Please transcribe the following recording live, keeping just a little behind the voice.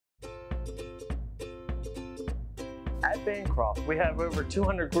At Bancroft, we have over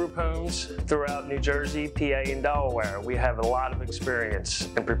 200 group homes throughout New Jersey, PA, and Delaware. We have a lot of experience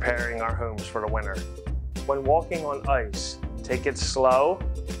in preparing our homes for the winter. When walking on ice, take it slow,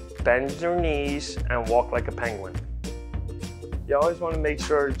 bend your knees, and walk like a penguin. You always want to make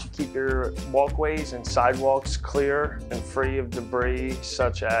sure that you keep your walkways and sidewalks clear and free of debris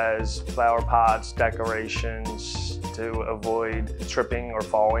such as flower pots, decorations, to avoid tripping or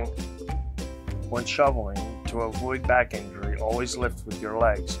falling. When shoveling, to avoid back injury, always lift with your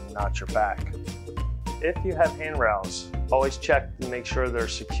legs and not your back. If you have handrails, always check to make sure they're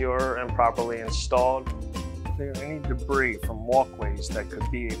secure and properly installed. Clear any debris from walkways that could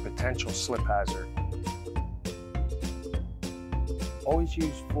be a potential slip hazard. Always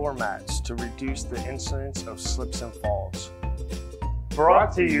use floor mats to reduce the incidence of slips and falls.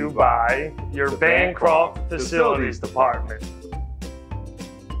 Brought to you by your Bancroft Facilities Department.